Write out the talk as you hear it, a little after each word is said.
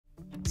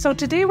So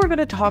today we're going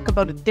to talk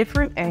about a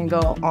different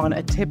angle on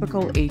a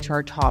typical HR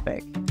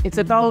topic. It's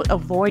about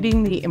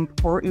avoiding the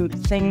important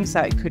things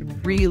that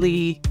could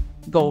really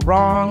go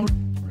wrong.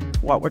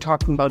 What we're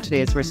talking about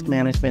today is risk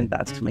management.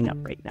 That's coming up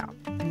right now.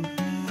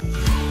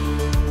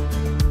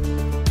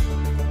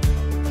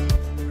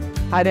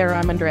 Hi there,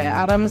 I'm Andrea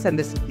Adams, and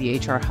this is the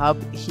HR Hub.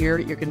 Here,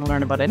 you're going to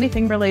learn about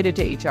anything related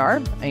to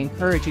HR. I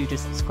encourage you to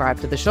subscribe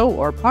to the show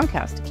or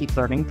podcast to keep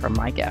learning from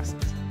my guests.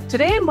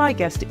 Today, my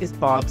guest is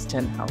Bob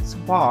Stenhouse.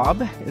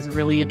 Bob is a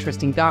really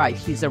interesting guy.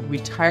 He's a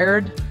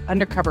retired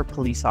undercover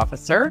police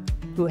officer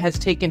who has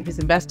taken his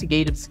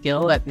investigative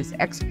skill and his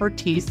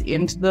expertise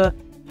into the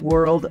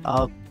world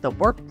of the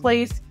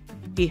workplace.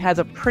 He has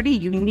a pretty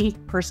unique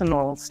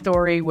personal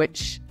story,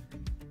 which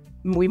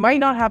we might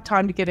not have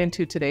time to get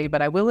into today,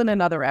 but I will in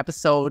another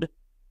episode.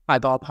 Hi,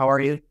 Bob. How are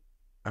you?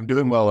 I'm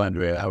doing well,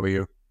 Andrea. How are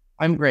you?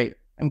 I'm great.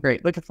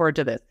 Looking forward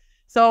to this.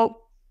 So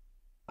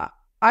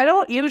we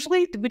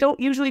don't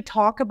usually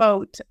talk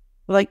about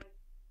like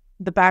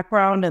the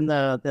background and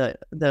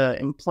the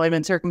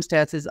employment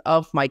circumstances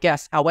of my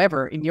guests.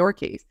 However, in your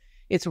case,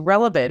 it's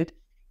relevant.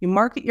 You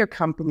market your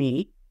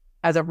company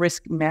as a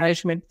risk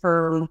management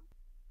firm.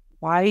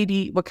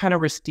 What kind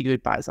of risk do you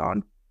advise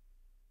on?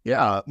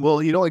 Yeah,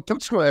 well, I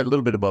talked a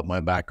little bit about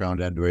my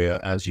background, Andrea,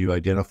 as you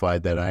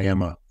identified that I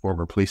am a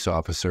former police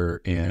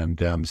officer.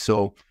 And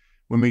so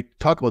when we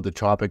talk about the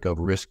topic of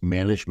risk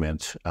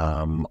management,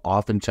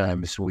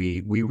 oftentimes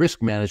we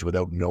risk manage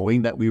without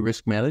knowing that we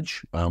risk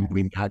manage.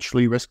 We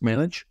naturally risk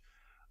manage.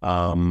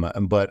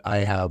 But I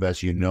have,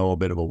 as you know, a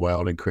bit of a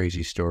wild and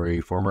crazy story.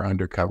 Former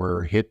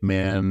undercover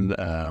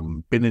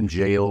hitman, been in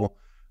jail,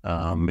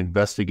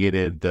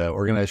 investigated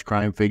organized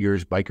crime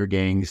figures, biker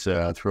gangs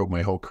throughout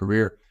my whole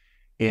career.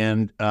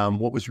 And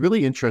what was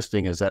really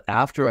interesting is that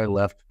after I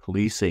left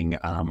policing,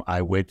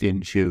 I went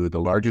into the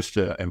largest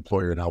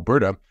employer in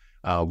Alberta,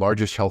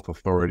 largest health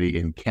authority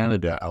in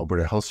Canada,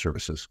 Alberta Health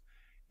Services.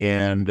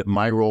 And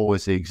my role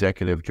was the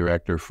executive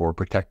director for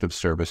protective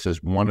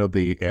services. One of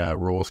the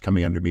roles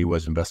coming under me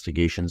was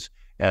investigations,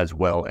 as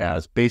well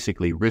as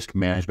basically risk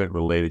management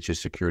related to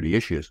security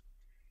issues.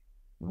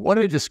 What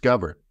I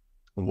discovered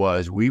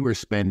was we were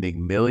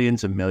spending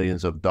millions and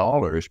millions of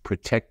dollars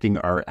protecting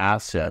our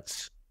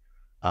assets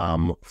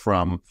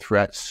from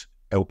threats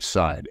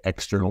outside,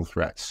 external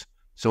threats.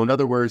 So in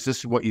other words, this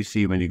is what you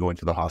see when you go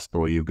into the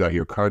hospital. You've got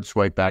your card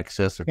swipe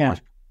access, of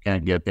course,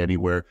 can't get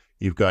anywhere.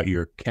 You've got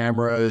your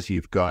cameras,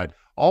 you've got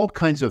all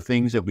kinds of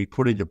things that we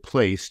put into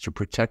place to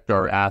protect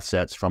our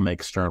assets from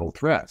external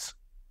threats.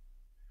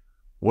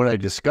 What I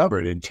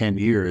discovered in 10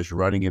 years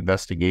running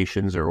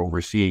investigations or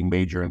overseeing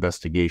major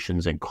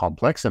investigations and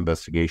complex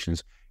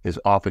investigations is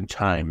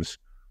oftentimes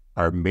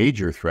our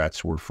major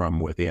threats were from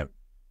within.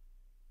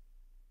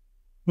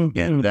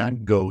 And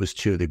that goes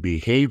to the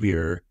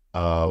behavior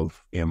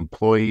of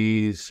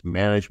employees,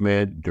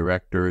 management,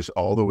 directors,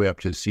 all the way up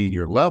to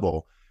senior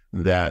level,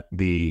 that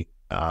the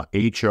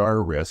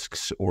HR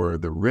risks or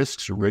the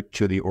risks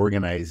to the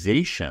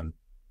organization,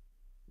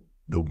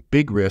 the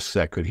big risks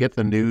that could hit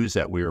the news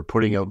that we were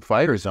putting out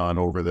fires on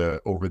over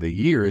the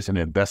years and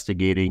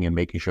investigating and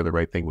making sure the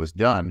right thing was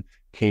done,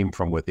 came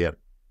from within.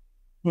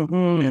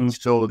 And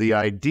so the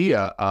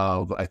idea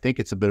of, I think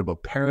it's a bit of a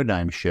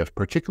paradigm shift,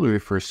 particularly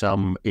for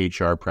some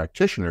HR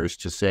practitioners,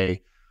 to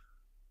say,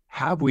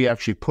 have we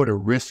actually put a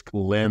risk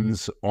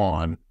lens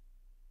on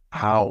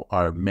how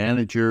our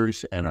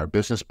managers and our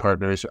business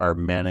partners are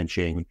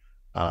managing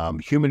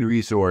human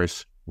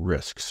resource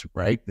risks,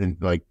 right? And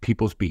like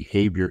people's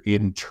behavior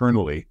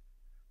internally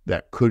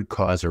that could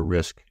cause a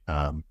risk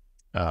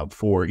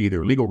for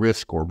either legal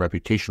risk or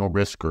reputational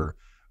risk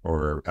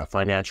or a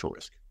financial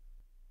risk.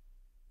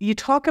 You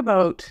talk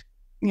about,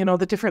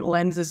 the different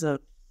lenses of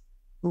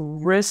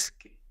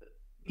risk,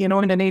 in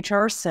an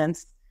HR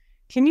sense.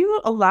 Can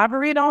you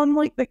elaborate on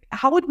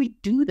how would we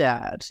do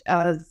that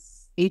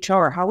as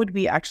HR? How would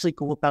we actually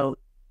go about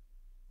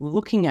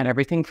looking at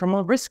everything from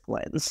a risk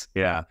lens?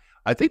 Yeah,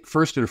 I think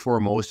first and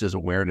foremost is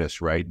awareness,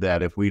 right?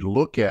 That if we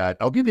look at,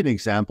 I'll give you an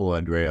example,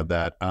 Andrea,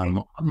 that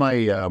on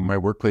my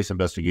workplace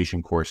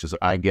investigation courses,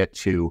 I get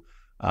to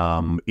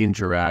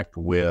interact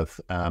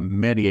with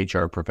many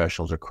HR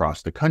professionals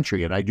across the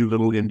country, and I do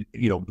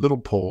little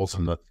polls.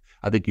 And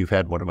I think you've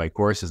had one of my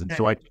courses, and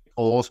so I take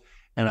polls,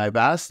 and I've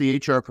asked the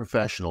HR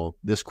professional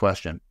this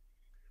question: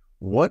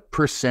 what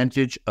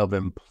percentage of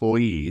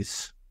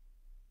employees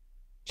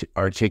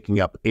are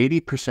taking up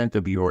 80%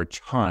 of your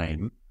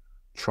time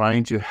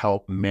trying to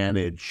help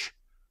manage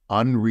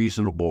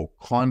unreasonable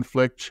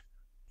conflict,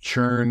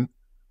 churn,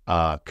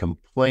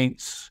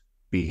 complaints,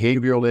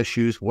 behavioral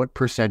issues? What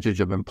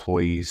percentage of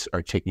employees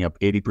are taking up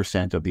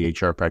 80% of the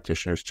HR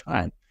practitioner's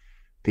time?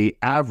 The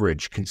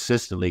average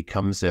consistently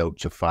comes out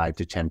to 5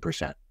 to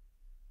 10%.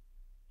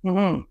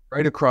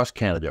 Right across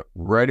Canada,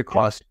 right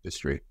across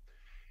industry.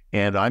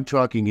 And I'm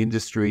talking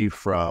industry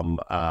from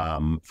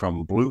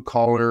blue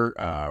collar,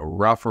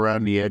 rough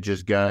around the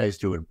edges guys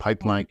doing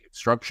pipeline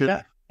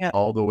construction,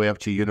 all the way up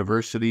to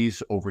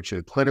universities, over to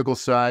the clinical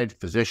side,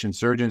 physicians,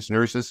 surgeons,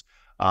 nurses,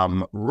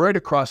 right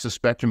across the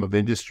spectrum of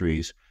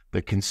industries.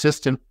 The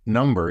consistent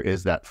number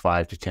is that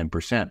 5 to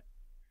 10%.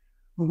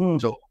 Mm-hmm.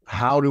 So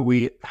how do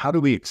we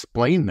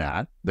explain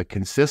that, the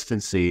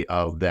consistency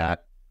of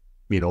that,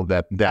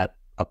 that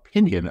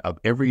opinion of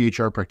every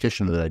HR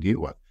practitioner that I deal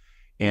with?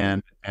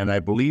 And I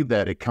believe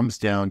that it comes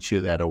down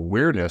to that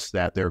awareness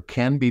that there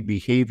can be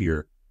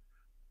behavior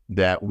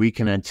that we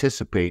can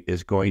anticipate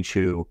is going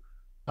to,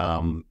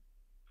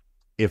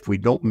 if we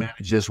don't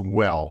manage this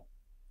well,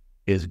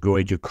 is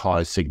going to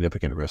cause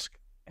significant risk.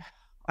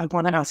 I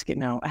want to ask it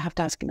now. I have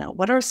to ask it now.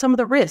 What are some of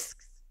the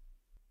risks?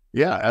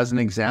 Yeah, as an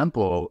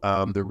example,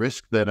 the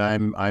risk that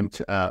I'm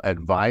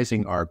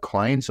advising our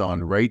clients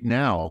on right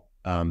now,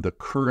 the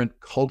current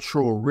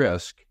cultural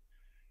risk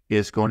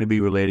is going to be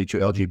related to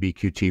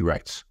LGBTQ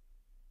rights.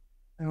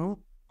 Oh.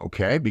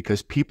 Okay,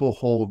 because people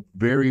hold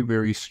very,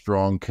 very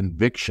strong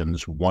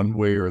convictions one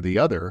way or the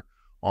other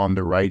on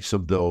the rights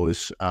of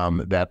those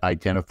that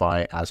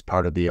identify as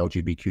part of the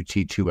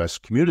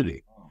LGBTQ2S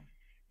community.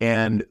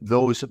 And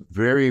those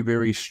very,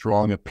 very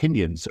strong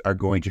opinions are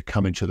going to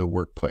come into the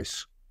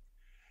workplace.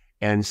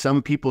 And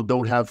some people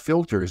don't have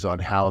filters on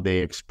how they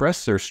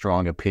express their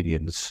strong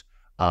opinions,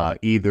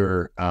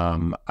 either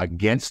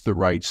against the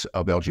rights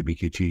of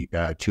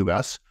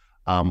LGBTQ2S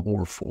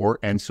or for.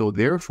 And so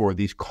therefore,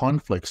 these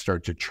conflicts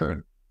start to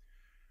churn.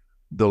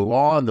 The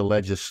law and the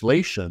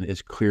legislation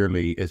is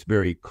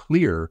very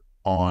clear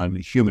on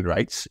human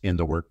rights in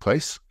the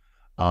workplace,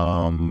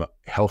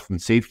 health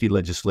and safety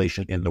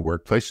legislation in the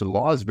workplace. The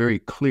law is very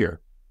clear.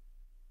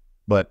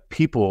 But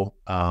people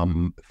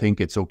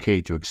think it's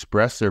okay to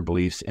express their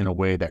beliefs in a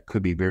way that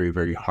could be very,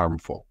 very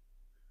harmful.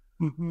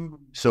 Mm-hmm.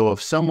 So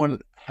if someone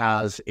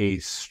has a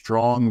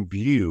strong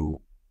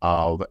view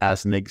of,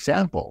 as an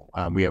example,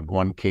 we have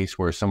one case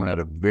where someone had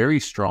a very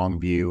strong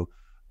view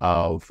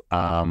of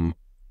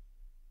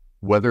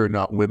whether or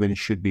not women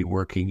should be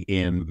working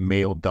in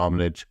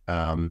male-dominant,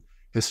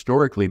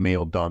 historically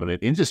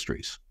male-dominant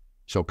industries,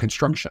 so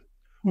construction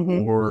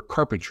or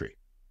carpentry.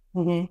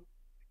 Mm-hmm.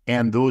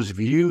 And those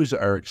views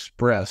are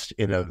expressed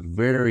in a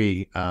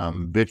very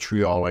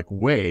vitriolic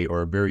way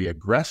or a very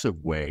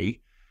aggressive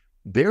way.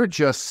 They're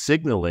just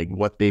signaling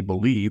what they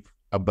believe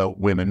about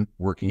women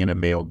working in a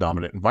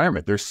male-dominant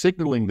environment. They're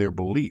signaling their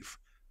belief.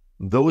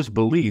 Those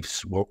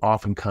beliefs will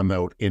often come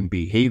out in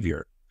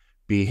behavior.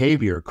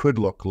 Behavior could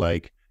look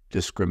like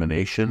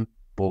discrimination,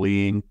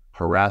 bullying,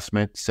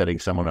 harassment, setting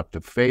someone up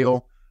to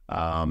fail,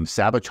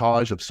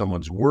 sabotage of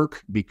someone's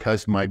work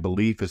because my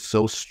belief is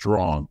so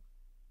strong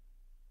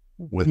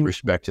with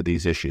respect to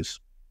these issues.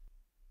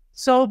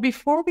 So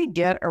before we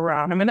get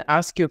around, I'm going to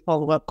ask you a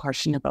follow-up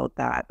question about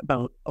that.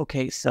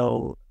 Okay,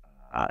 so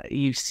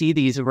you see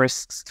these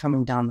risks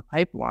coming down the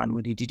pipeline.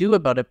 What did you do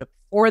about it? But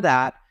before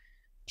that,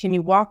 can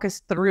you walk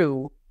us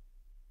through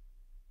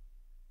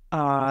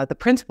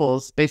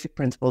the basic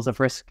principles of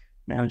risk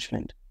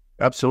management?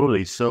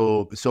 Absolutely.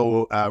 So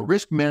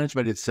risk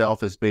management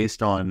itself is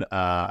based on,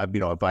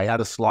 if I had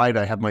a slide,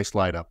 I have my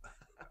slide up.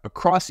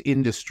 Across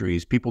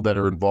industries, people that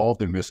are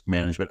involved in risk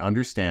management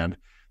understand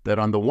that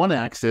on the one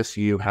axis,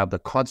 you have the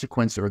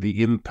consequence or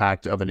the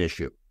impact of an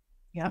issue.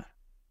 Yeah.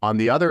 On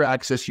the other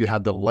axis, you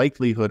have the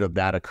likelihood of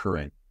that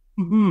occurring.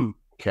 Mm-hmm.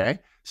 Okay.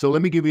 So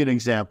let me give you an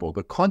example.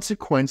 The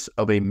consequence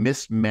of a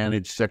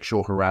mismanaged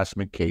sexual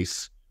harassment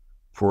case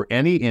for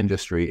any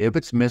industry, if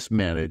it's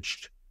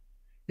mismanaged,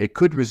 it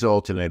could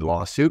result in a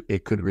lawsuit.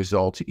 It could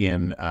result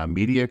in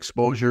media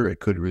exposure.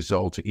 It could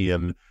result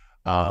in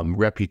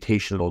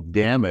reputational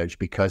damage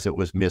because it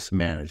was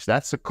mismanaged.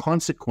 That's a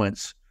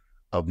consequence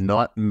of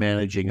not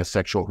managing a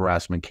sexual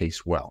harassment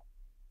case well.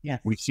 Yeah,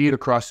 we see it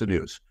across the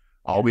news.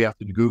 All we have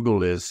to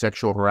Google is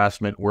sexual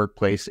harassment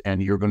workplace,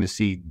 and you're going to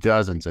see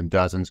dozens and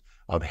dozens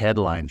of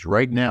headlines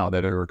right now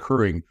that are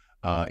occurring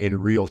in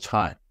real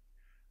time.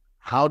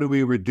 How do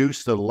we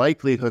reduce the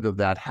likelihood of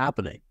that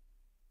happening?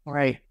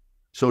 Right.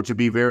 So to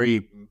be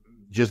very,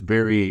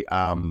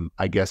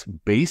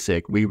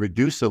 basic, we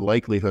reduce the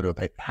likelihood of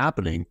it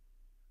happening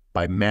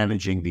by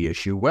managing the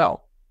issue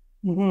well.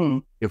 Mm-hmm.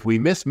 If we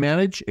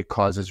mismanage, it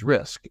causes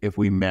risk. If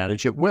we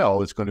manage it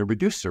well, it's going to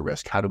reduce the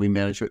risk. How do we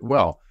manage it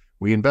well?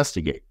 We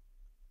investigate.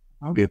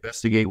 Okay. We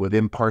investigate with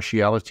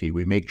impartiality.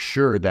 We make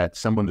sure that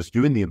someone who's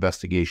doing the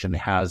investigation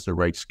has the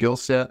right skill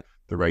set,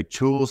 the right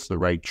tools, the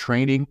right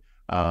training,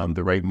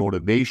 the right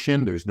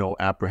motivation. There's no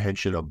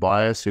apprehension of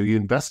bias. So you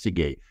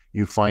investigate.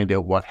 You find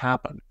out what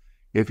happened.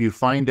 If you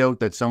find out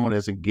that someone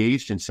is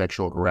engaged in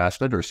sexual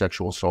harassment or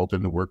sexual assault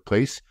in the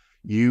workplace,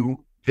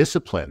 you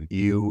discipline.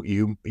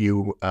 You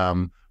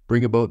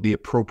bring about the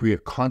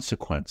appropriate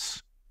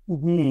consequence,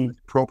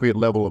 appropriate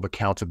level of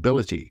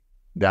accountability.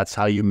 That's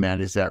how you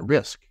manage that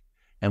risk.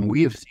 And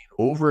we have seen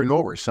over and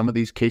over, some of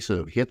these cases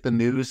have hit the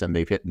news and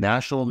they've hit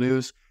national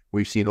news.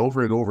 We've seen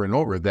over and over and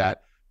over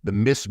that the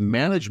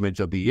mismanagement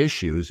of the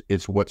issues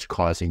is what's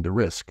causing the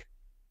risk.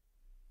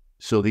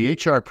 So the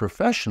HR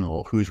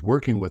professional who's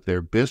working with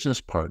their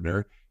business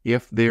partner,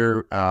 if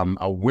they're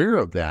aware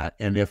of that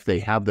and if they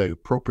have the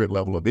appropriate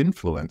level of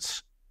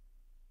influence,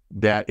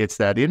 it's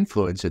that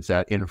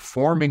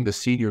informing the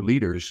senior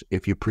leaders.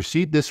 If you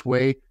proceed this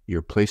way,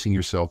 you're placing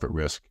yourself at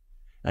risk.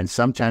 And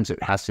sometimes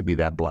it has to be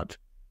that blunt.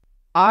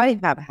 I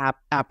have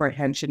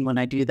apprehension when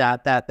I do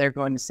that, that they're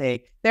going to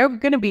say, they're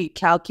going to be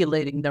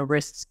calculating the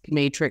risk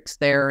matrix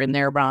there in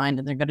their mind,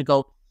 and they're going to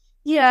go,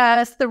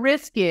 yes, the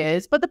risk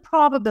is, but the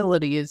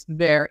probability is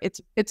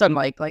it's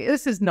unlikely.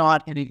 This is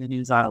not hitting the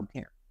news. I don't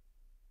care.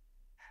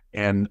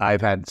 And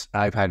I've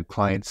had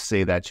clients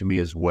say that to me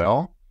as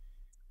well.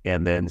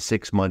 And then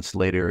 6 months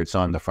later, it's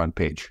on the front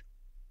page.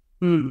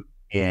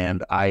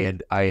 And I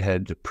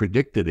had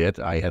predicted it.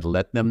 I had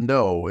let them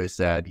know is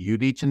that you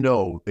need to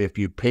know, if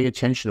you pay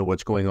attention to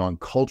what's going on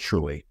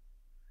culturally,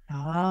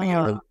 coming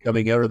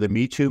out of the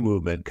Me Too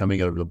movement,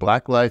 coming out of the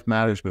Black Lives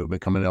Matters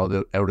movement, coming out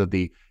of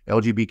the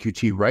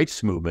LGBTQ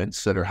rights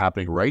movements that are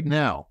happening right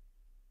now,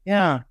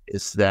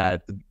 is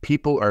that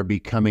people are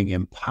becoming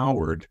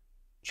empowered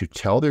to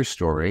tell their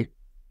story,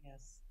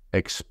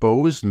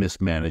 expose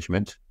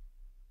mismanagement.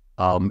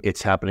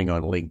 It's happening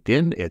on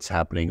LinkedIn. It's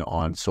happening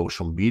on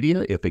social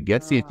media. If it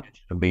gets the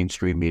attention of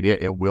mainstream media,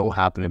 it will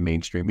happen in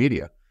mainstream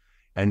media.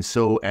 And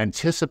so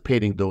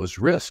anticipating those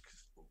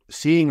risks,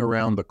 seeing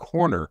around the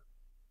corner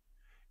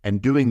and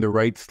doing the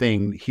right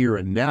thing here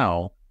and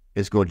now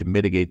is going to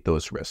mitigate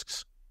those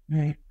risks.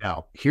 Right.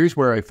 Now, here's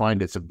where I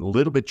find it's a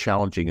little bit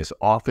challenging is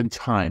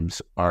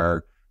oftentimes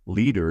our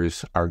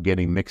leaders are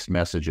getting mixed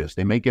messages.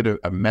 They may get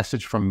a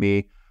message from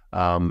me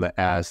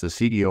as the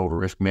CEO of a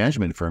risk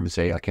management firm and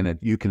say,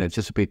 you can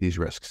anticipate these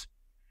risks.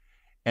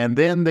 And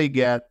then they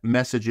get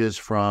messages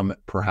from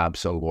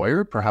perhaps a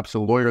lawyer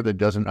that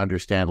doesn't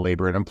understand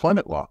labor and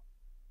employment law.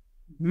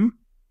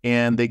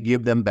 And they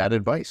give them bad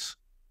advice.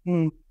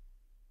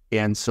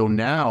 And so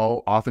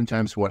now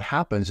oftentimes what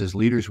happens is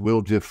leaders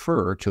will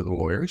defer to the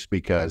lawyers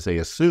because they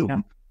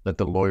assume that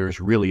the lawyers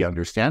really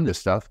understand this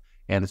stuff.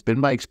 And it's been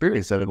my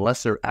experience that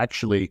unless they're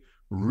actually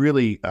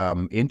really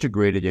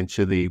integrated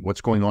into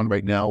what's going on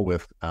right now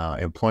with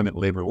employment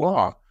labor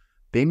law,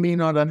 they may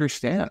not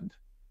understand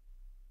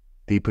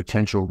the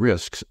potential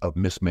risks of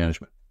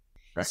mismanagement.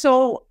 Right?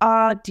 So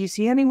do you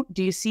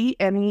see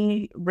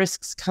any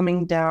risks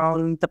coming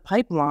down the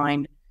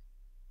pipeline,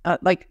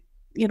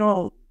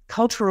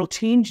 cultural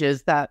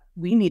changes that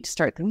we need to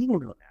start thinking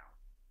about now?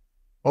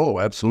 Oh,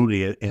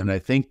 absolutely. And I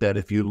think that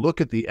if you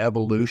look at the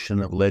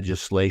evolution of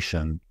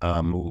legislation,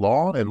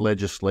 law and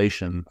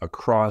legislation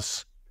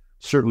across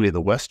certainly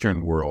the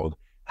Western world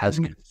has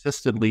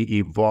consistently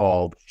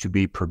evolved to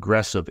be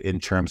progressive in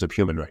terms of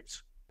human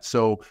rights.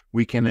 So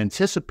we can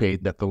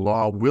anticipate that the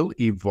law will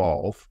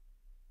evolve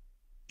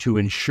to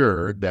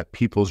ensure that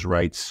people's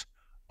rights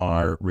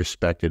are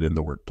respected in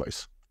the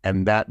workplace.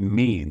 And that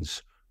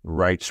means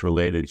rights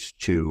related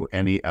to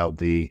any of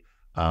the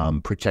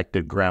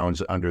protected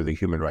grounds under the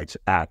Human Rights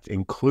Act,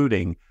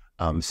 including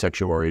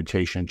sexual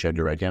orientation,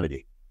 gender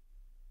identity.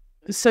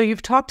 So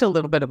you've talked a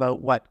little bit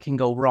about what can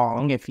go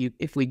wrong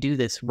if we do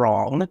this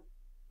wrong.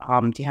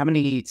 Do you have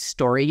any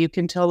story you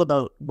can tell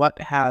about what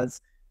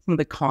has some of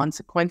the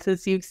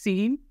consequences you've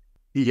seen?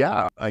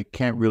 Yeah, I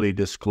can't really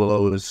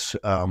disclose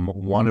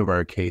one of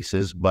our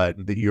cases, but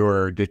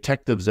your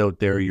detectives out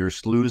there, your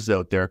sleuths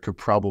out there could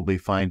probably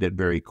find it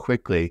very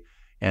quickly.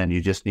 And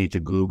you just need to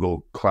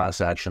Google class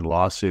action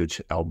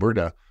lawsuits,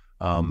 Alberta,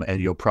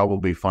 and you'll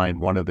probably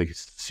find one of the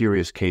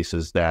serious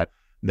cases that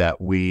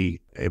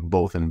we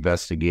both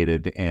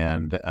investigated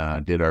and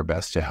did our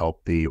best to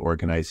help the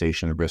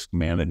organization risk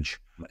manage.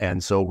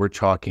 And so we're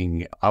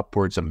talking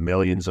upwards of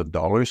millions of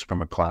dollars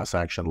from a class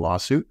action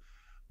lawsuit.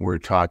 We're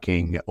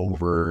talking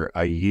over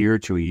a year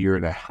to a year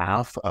and a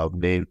half of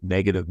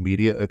negative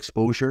media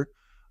exposure,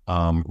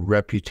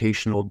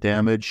 reputational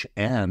damage,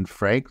 and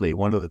frankly,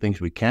 one of the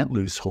things we can't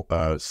lose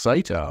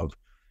sight of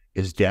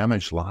is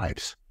damaged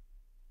lives.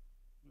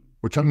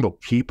 We're talking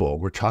about people.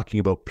 We're talking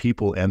about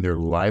people and their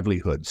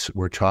livelihoods.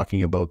 We're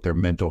talking about their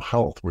mental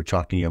health. We're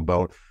talking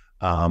about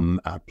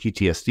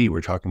PTSD.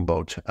 We're talking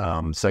about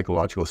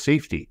psychological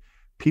safety.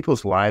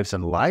 People's lives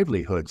and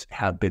livelihoods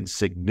have been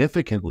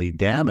significantly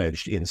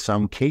damaged in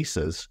some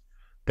cases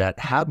that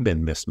have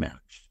been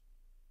mismanaged.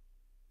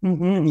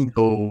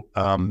 So,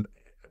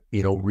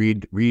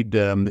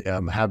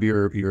 have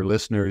your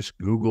listeners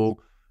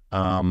Google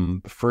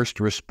first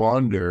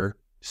responder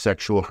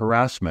sexual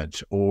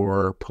harassment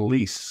or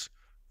police,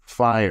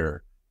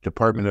 fire,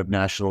 Department of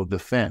National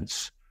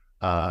Defense,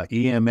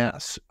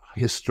 EMS,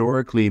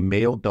 historically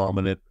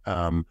male-dominant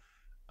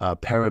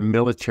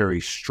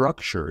paramilitary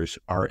structures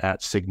are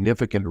at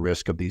significant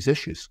risk of these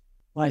issues.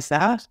 Why is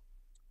that?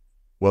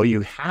 Well,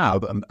 you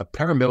have a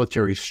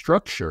paramilitary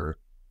structure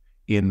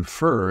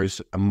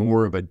infers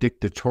more of a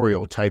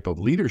dictatorial type of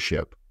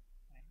leadership,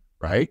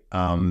 right?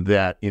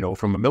 That,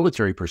 from a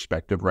military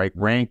perspective, right?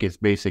 Rank is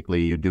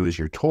basically you do as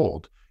you're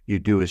told, you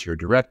do as you're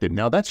directed.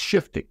 Now that's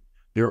shifting.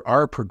 There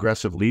are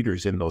progressive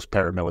leaders in those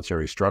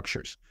paramilitary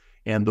structures.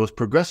 And those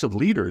progressive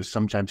leaders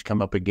sometimes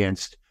come up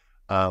against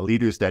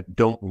leaders that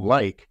don't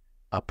like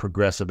a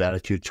progressive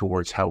attitude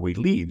towards how we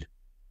lead.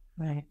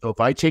 Right. So if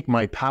I take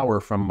my power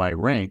from my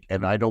rank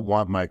and I don't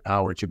want my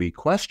power to be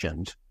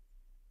questioned,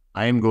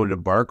 I am going to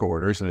bark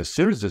orders. And as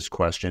soon as it's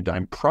questioned,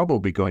 I'm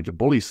probably going to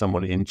bully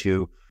someone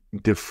into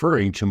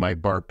deferring to my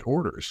barked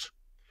orders.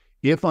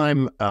 If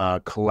I'm a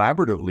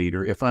collaborative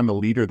leader, if I'm a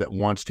leader that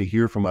wants to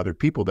hear from other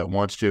people, that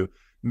wants to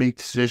make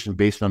decisions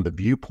based on the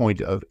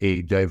viewpoint of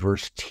a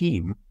diverse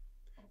team,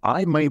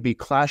 I might be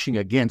clashing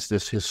against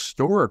this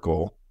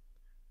historical,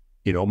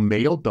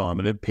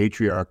 male-dominant,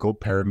 patriarchal,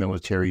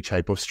 paramilitary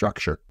type of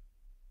structure.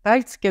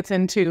 That gets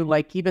into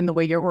like even the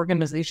way your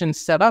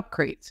organization's set up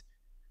creates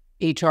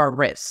HR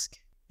risk.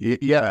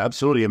 Yeah,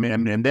 absolutely. I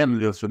mean, and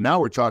then so now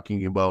we're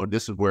talking about,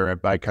 this is where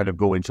I kind of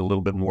go into a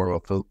little bit more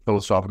of a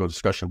philosophical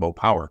discussion about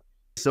power.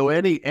 So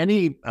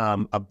any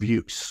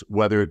abuse,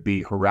 whether it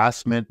be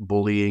harassment,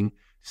 bullying,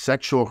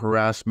 sexual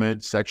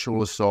harassment,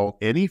 sexual assault,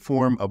 any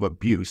form of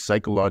abuse,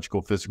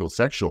 psychological, physical,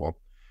 sexual,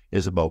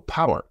 is about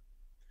power.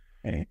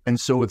 Okay. And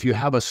so if you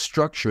have a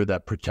structure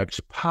that protects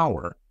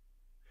power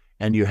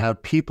and you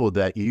have people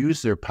that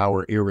use their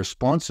power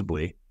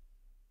irresponsibly,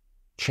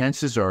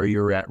 chances are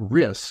you're at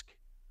risk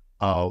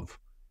of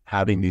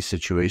having these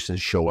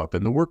situations show up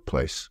in the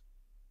workplace.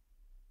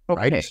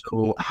 Okay. Right?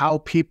 So how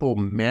people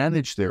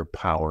manage their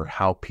power,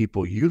 how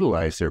people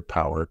utilize their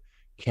power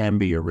can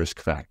be a risk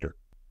factor.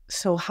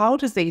 So how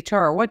does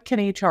what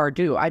can HR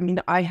do? I mean,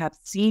 I have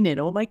seen it.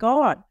 Oh my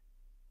God.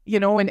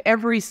 In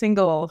every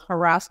single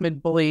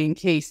harassment bullying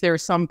case,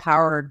 there's some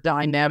power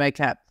dynamic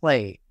at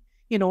play.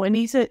 And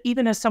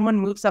even as someone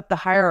moves up the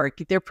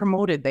hierarchy, they're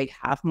promoted, they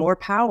have more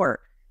power.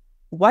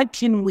 What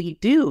can we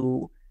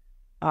do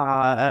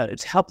to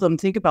help them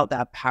think about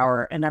that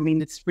power? And I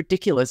mean, it's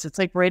ridiculous. It's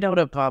like right out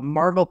of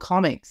Marvel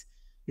Comics.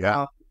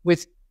 Yeah.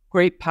 With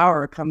great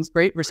power comes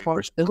great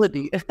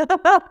responsibility.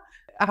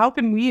 How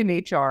can we in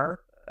HR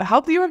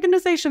help the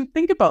organization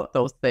think about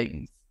those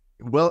things?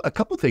 Well, a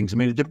couple of things. I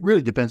mean, it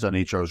really depends on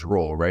HR's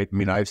role, right? I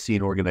mean, I've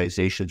seen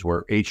organizations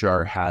where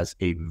HR has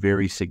a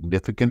very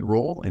significant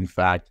role. In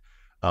fact,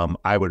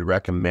 I would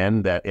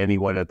recommend that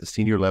anyone at the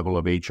senior level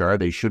of HR,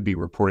 they should be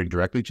reporting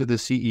directly to the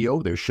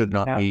CEO. There should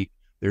not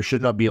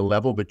be a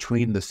level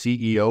between the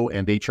CEO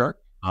and HR.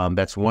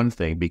 That's one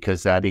thing,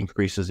 because that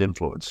increases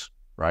influence,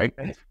 right?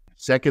 Okay.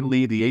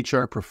 Secondly, the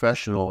HR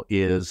professional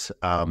is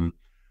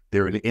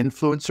they're an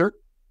influencer.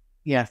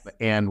 Yes.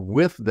 And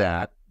with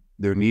that,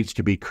 there needs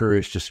to be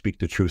courage to speak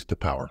the truth to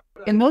power.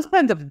 In most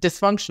kinds of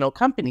dysfunctional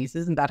companies,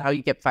 isn't that how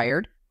you get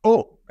fired?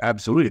 Oh,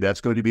 absolutely. That's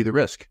going to be the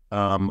risk.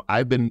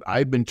 I've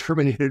been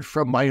terminated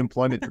from my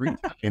employment 3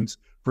 times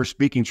for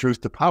speaking truth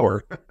to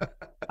power.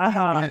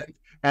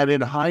 And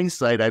in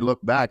hindsight, I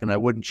look back and I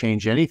wouldn't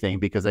change anything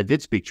because I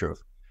did speak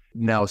truth.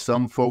 Now,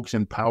 some folks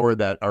in power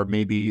that are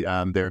maybe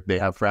they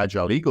have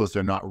fragile egos,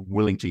 they're not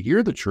willing to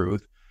hear the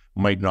truth,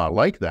 might not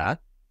like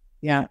that.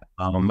 Yeah.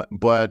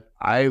 But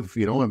I've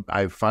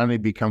finally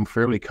become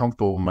fairly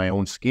comfortable in my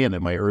own skin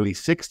in my early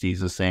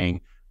 60s of saying,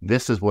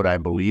 this is what I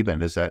believe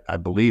in, is that I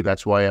believe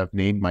that's why I've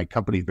named my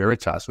company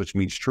Veritas, which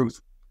means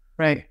truth.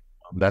 Right.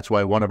 That's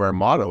why one of our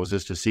mottos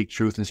is to seek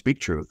truth and speak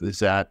truth, is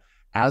that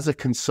as a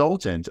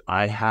consultant,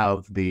 I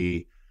have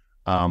the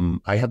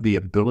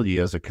ability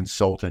as a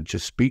consultant to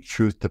speak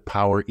truth to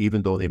power,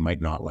 even though they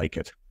might not like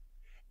it.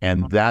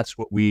 And that's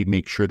what we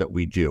make sure that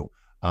we do.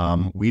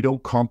 We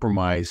don't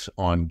compromise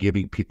on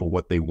giving people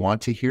what they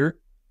want to hear.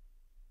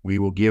 We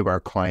will give our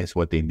clients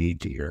what they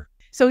need to hear.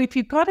 So if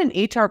you've got an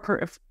HR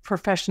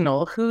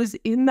professional who's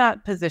in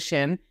that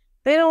position,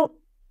 they don't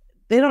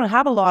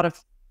have a lot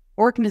of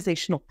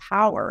organizational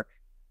power.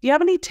 Do you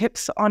have any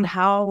tips on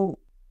how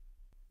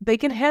they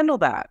can handle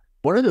that?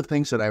 One of the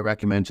things that I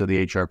recommend to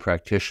the HR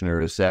practitioner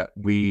is that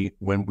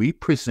when we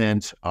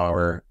present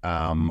our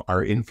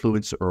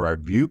influence or our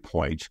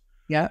viewpoint,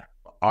 yeah,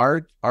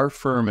 our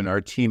firm and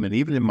our team, and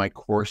even in my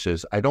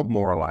courses, I don't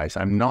moralize.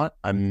 I'm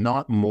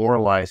not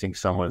moralizing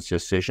someone's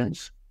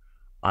decisions.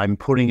 I'm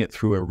putting it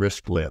through a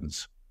risk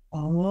lens.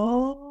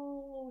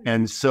 Oh.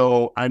 And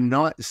so I'm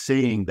not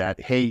saying that,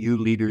 hey, you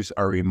leaders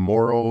are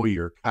immoral,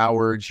 you're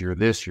cowards, you're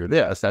this, you're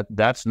this.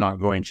 That's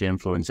not going to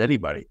influence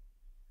anybody.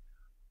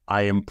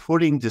 I am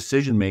putting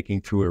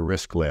decision-making through a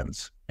risk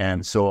lens.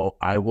 And so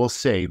I will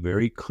say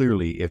very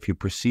clearly, if you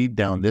proceed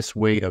down this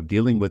way of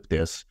dealing with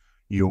this,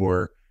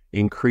 you're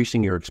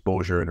increasing your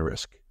exposure and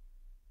risk.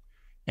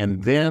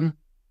 And then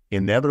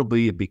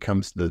inevitably it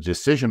becomes the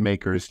decision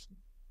maker's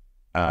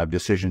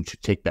decision to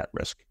take that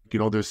risk.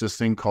 There's this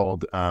thing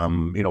called,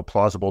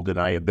 plausible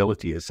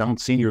deniability. Some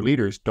senior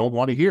leaders don't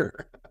want to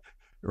hear,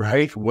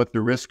 right, what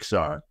the risks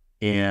are.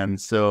 And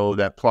so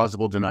that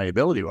plausible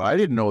deniability, well, I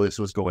didn't know this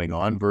was going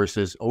on,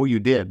 versus, oh, you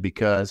did,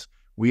 because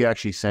we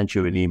actually sent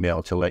you an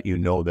email to let you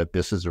know that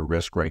this is a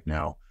risk right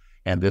now,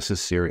 and this is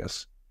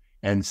serious.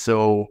 And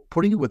so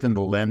putting it within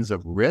the lens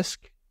of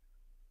risk,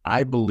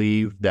 I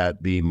believe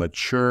that the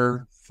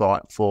mature,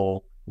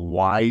 thoughtful,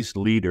 wise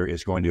leader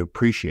is going to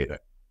appreciate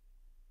it.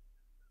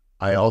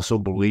 I also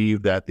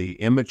believe that the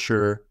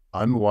immature,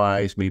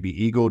 unwise,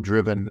 maybe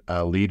ego-driven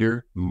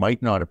leader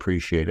might not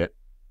appreciate it.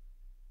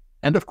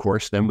 And of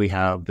course, then we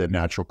have the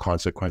natural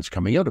consequence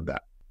coming out of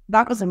that.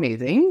 That was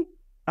amazing.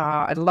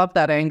 I love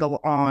that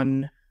angle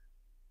on,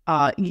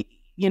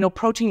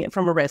 approaching it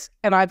from a risk.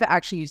 And I've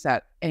actually used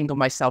that angle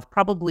myself,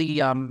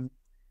 probably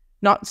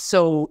not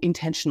so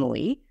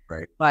intentionally,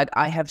 right? But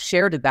I have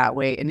shared it that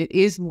way, and it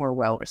is more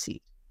well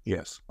received.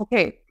 Yes.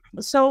 Okay.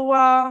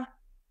 So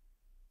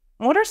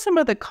what are some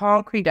of the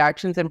concrete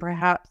actions, and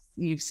perhaps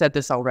you've said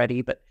this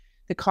already, but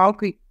the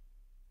concrete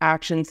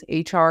actions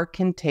HR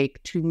can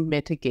take to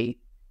mitigate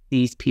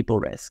these people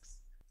risks?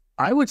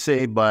 I would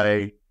say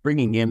by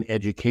bringing in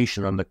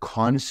education on the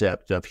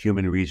concept of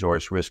human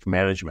resource risk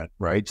management,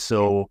 right?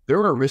 So there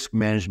are risk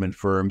management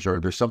firms,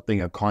 or there's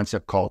a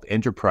concept called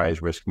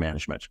enterprise risk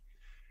management.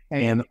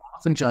 Okay. And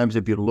oftentimes,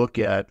 if you look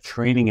at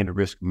training in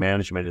risk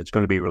management, it's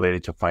going to be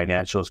related to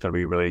financial, it's going to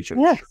be related to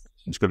insurance,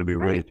 it's going to be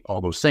related to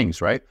all those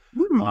things, right?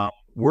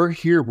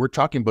 We're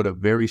talking about a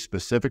very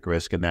specific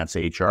risk, and that's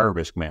HR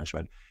risk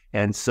management.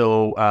 And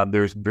so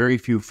there's very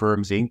few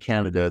firms in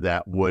Canada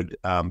that would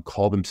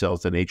call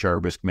themselves an HR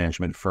risk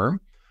management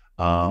firm.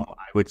 I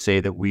would say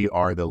that we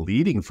are the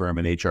leading firm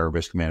in HR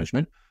risk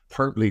management,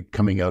 partly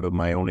coming out of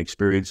my own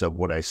experience of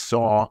what I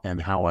saw and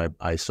how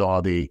I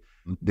saw the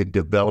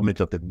development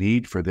of the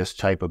need for this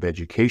type of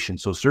education.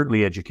 So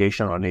certainly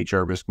education on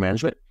HR risk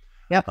management.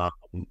 Yep.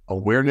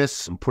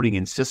 Awareness, putting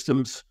in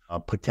systems,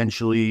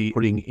 potentially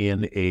putting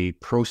in a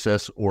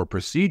process or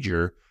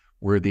procedure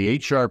where the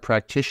HR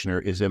practitioner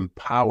is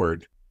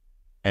empowered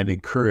and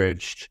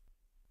encouraged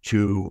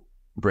to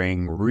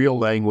bring real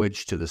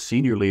language to the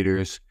senior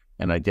leaders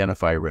and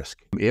identify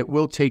risk. It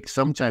will take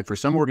some time. For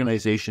some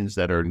organizations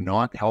that are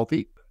not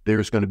healthy,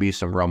 there's going to be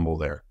some rumble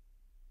there.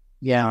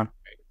 Yeah.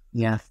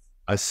 Yes.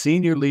 A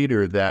senior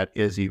leader that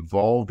is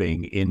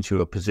evolving into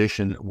a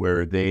position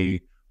where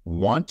they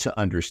want to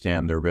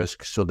understand their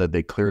risk so that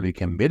they clearly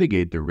can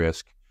mitigate the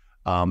risk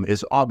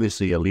is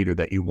obviously a leader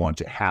that you want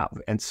to have.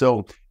 And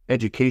so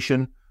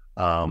education,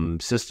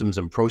 systems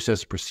and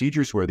process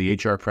procedures where the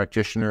HR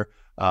practitioner,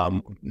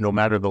 no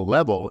matter the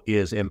level,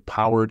 is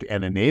empowered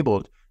and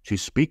enabled to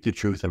speak the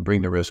truth and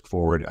bring the risk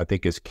forward, I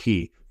think is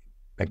key.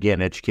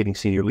 Again, educating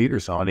senior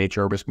leaders on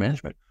HR risk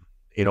management.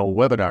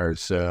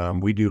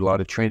 Webinars, we do a lot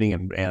of training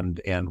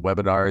and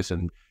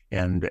webinars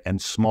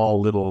and small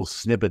little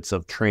snippets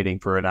of training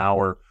for an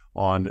hour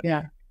on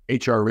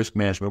HR risk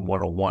management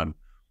 101.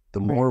 The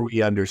more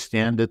we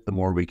understand it, the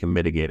more we can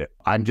mitigate it.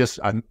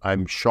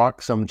 I'm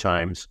shocked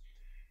sometimes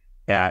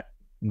at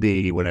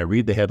when I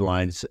read the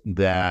headlines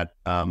that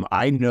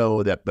I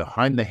know that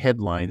behind the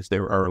headlines,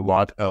 there are a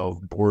lot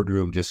of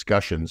boardroom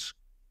discussions.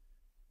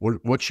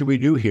 What should we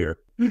do here?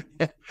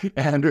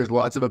 And there's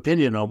lots of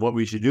opinion on what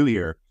we should do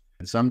here.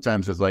 And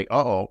sometimes it's like,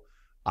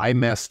 I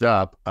messed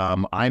up.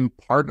 I'm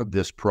part of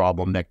this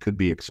problem that could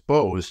be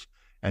exposed.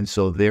 And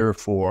so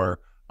therefore,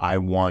 I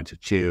want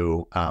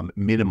to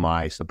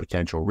minimize the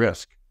potential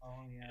risk.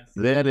 Oh, yes.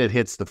 Then it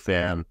hits the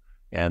fan.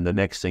 And the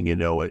next thing you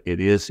know, it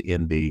is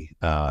in the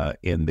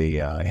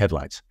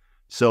headlines.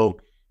 So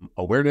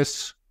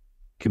awareness,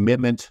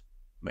 commitment,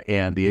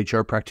 and the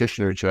HR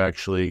practitioner to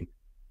actually,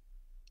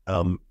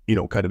 kind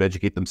of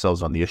educate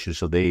themselves on the issue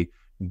so they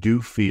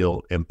do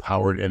feel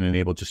empowered and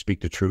enabled to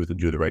speak the truth and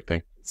do the right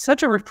thing.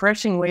 Such a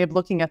refreshing way of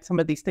looking at some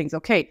of these things.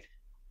 Okay,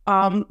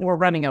 we're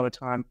running out of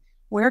time.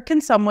 Where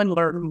can someone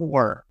learn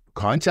more?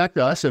 Contact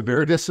us at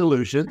Veritas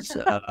Solutions.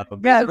 Visit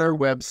our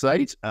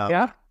website.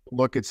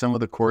 Look at some of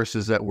the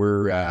courses that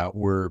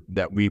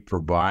we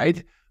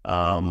provide,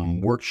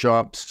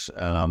 workshops,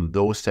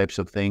 those types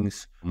of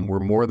things. We're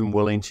more than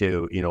willing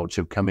to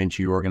come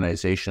into your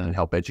organization and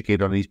help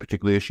educate on these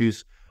particular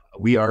issues.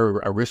 We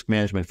are a risk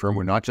management firm.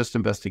 We're not just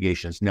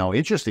investigations. Now,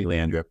 interestingly,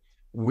 Andrea,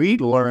 we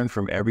learn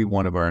from every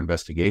one of our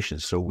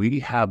investigations. So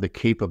we have the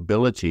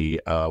capability,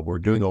 we're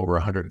doing over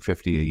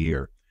 150 a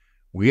year.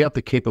 We have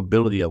the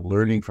capability of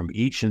learning from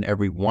each and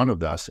every one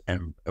of us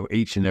and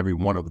each and every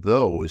one of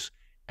those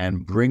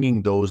and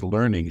bringing those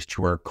learnings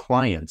to our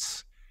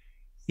clients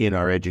in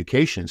our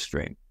education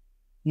stream.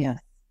 Yeah.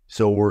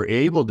 So we're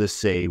able to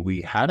say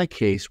we had a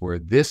case where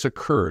this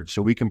occurred,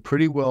 so we can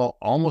pretty well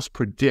almost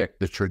predict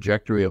the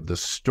trajectory of the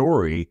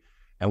story,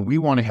 and we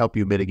want to help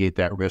you mitigate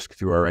that risk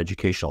through our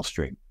educational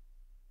stream.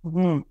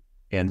 Mm-hmm.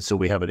 And so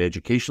we have an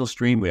educational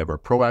stream, we have our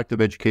proactive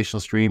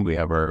educational stream, we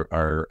have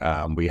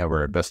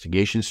our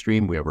investigation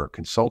stream, we have our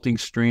consulting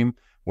stream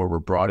where we're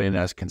brought in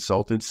as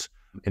consultants.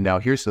 And now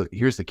here's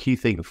the key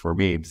thing for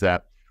me is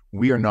that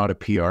we are not a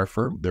PR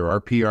firm. There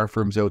are PR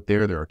firms out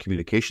there. There are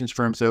communications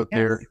firms out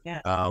there.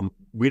 Yes.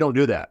 We don't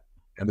do that.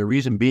 And the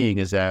reason being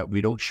is that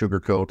we don't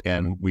sugarcoat,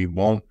 and we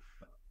won't.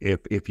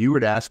 If you were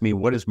to ask me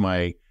what is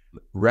my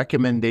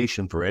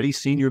recommendation for any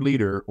senior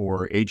leader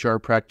or HR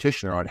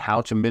practitioner on how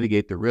to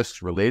mitigate the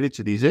risks related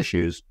to these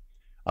issues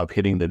of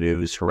hitting the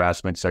news,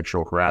 harassment,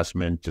 sexual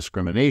harassment,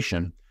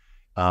 discrimination,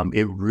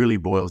 it really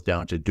boils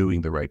down to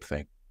doing the right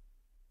thing.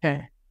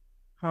 Okay.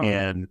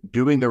 And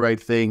doing the right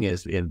thing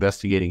is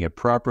investigating it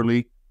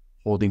properly,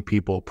 holding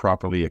people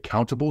properly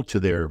accountable to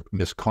their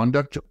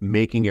misconduct,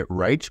 making it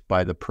right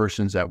by the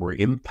persons that were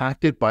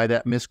impacted by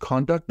that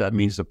misconduct. That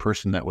means the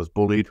person that was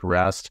bullied,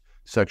 harassed,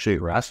 sexually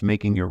harassed,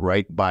 making it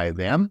right by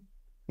them.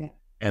 Yeah.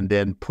 And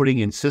then putting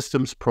in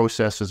systems,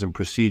 processes, and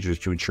procedures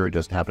to ensure it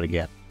doesn't happen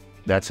again.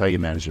 That's how you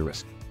manage the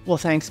risk. Well,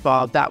 thanks,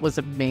 Bob. That was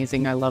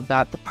amazing. I love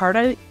that. The part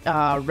that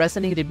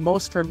resonated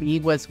most for me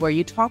was where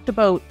you talked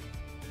about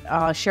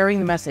sharing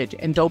the message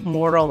and don't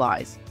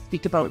moralize.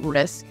 speak about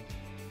risk,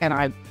 and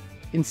I've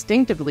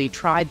instinctively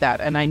tried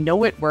that, and I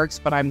know it works,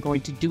 but I'm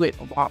going to do it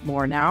a lot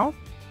more now.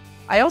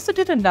 I also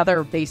did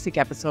another basic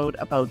episode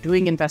about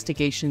doing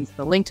investigations.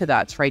 The link to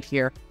that's right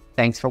here.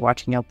 Thanks for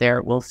watching out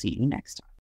there. We'll see you next time.